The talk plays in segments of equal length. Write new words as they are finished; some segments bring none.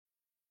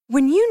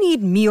When you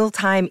need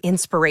mealtime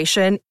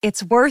inspiration,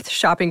 it's worth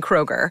shopping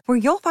Kroger, where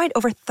you'll find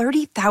over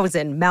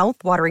 30,000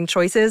 mouth-watering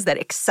choices that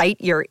excite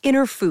your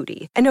inner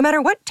foodie. And no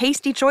matter what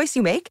tasty choice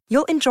you make,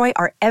 you'll enjoy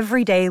our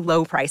everyday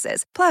low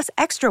prices, plus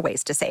extra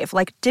ways to save,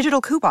 like digital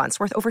coupons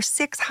worth over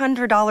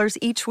 $600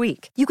 each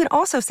week. You can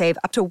also save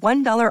up to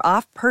 $1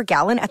 off per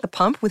gallon at the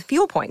pump with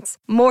fuel points.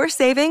 More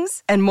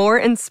savings and more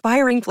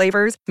inspiring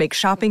flavors make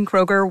shopping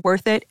Kroger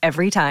worth it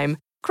every time.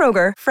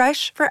 Kroger,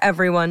 fresh for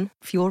everyone.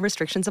 Fuel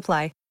restrictions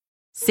apply.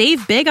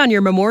 Save big on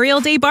your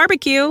Memorial Day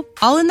barbecue,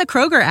 all in the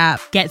Kroger app.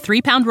 Get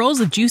 3-pound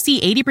rolls of juicy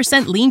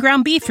 80% lean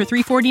ground beef for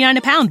 $3.49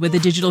 a pound with a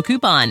digital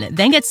coupon.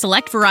 Then get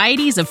select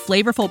varieties of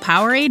flavorful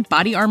Powerade,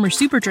 Body Armor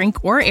Super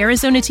Drink, or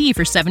Arizona tea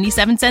for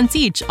 77 cents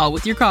each, all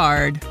with your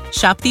card.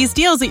 Shop these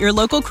deals at your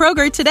local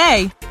Kroger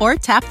today, or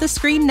tap the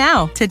screen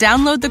now to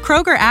download the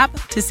Kroger app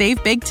to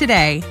save big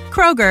today.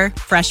 Kroger,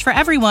 fresh for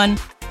everyone.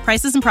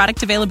 Prices and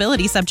product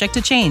availability subject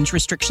to change.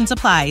 Restrictions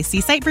apply. See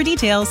site for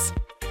details.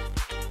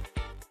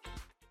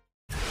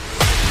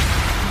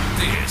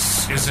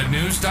 This is a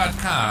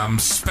News.com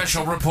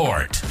special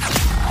report.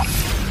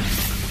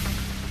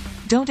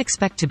 Don't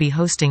expect to be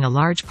hosting a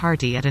large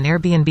party at an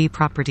Airbnb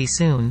property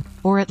soon,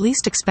 or at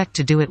least expect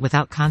to do it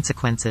without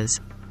consequences.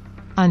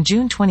 On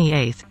June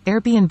 28,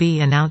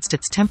 Airbnb announced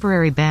its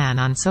temporary ban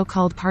on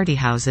so-called party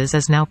houses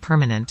is now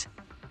permanent.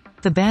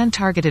 The ban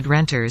targeted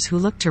renters who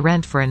looked to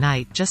rent for a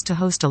night just to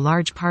host a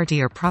large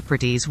party or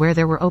properties where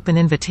there were open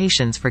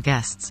invitations for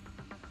guests.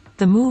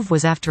 The move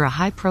was after a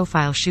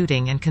high-profile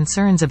shooting and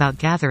concerns about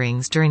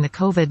gatherings during the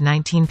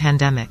COVID-19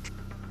 pandemic.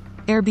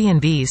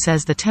 Airbnb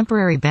says the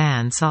temporary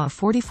ban saw a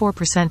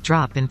 44%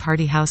 drop in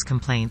party house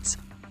complaints.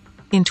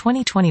 In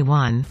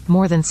 2021,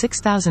 more than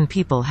 6,000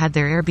 people had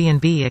their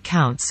Airbnb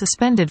accounts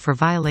suspended for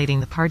violating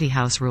the party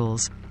house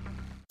rules.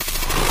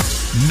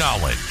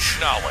 Knowledge.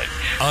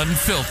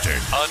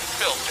 Unfiltered.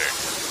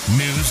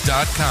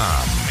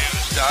 News.com.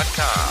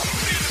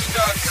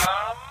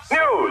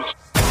 News.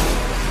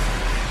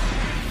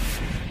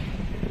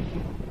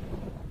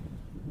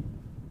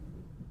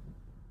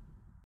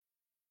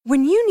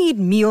 When you need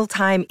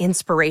mealtime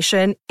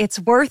inspiration, it's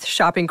worth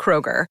shopping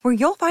Kroger, where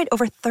you'll find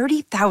over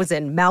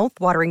 30,000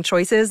 mouth-watering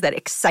choices that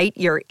excite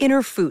your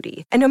inner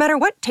foodie. And no matter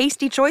what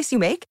tasty choice you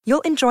make,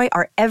 you'll enjoy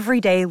our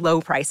everyday low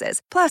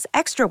prices, plus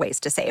extra ways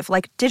to save,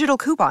 like digital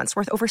coupons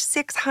worth over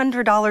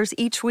 $600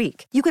 each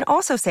week. You can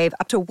also save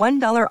up to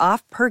 $1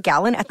 off per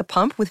gallon at the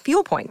pump with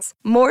fuel points.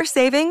 More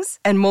savings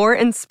and more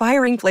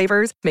inspiring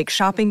flavors make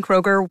shopping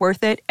Kroger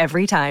worth it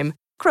every time.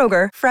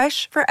 Kroger,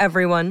 fresh for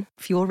everyone.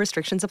 Fuel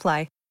restrictions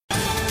apply.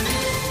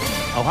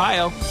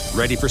 Ohio,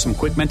 ready for some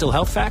quick mental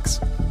health facts?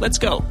 Let's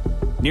go.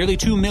 Nearly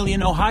 2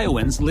 million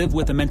Ohioans live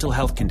with a mental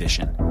health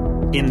condition.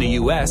 In the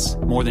U.S.,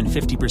 more than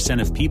 50%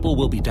 of people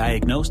will be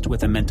diagnosed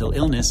with a mental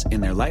illness in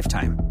their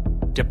lifetime.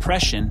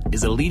 Depression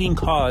is a leading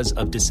cause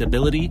of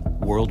disability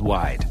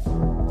worldwide.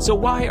 So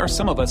why are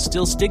some of us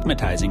still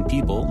stigmatizing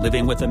people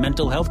living with a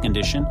mental health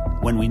condition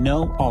when we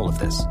know all of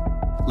this?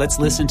 Let's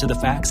listen to the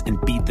facts and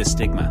beat the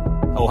stigma.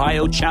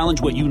 Ohio,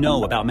 challenge what you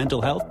know about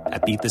mental health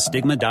at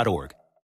beatthestigma.org.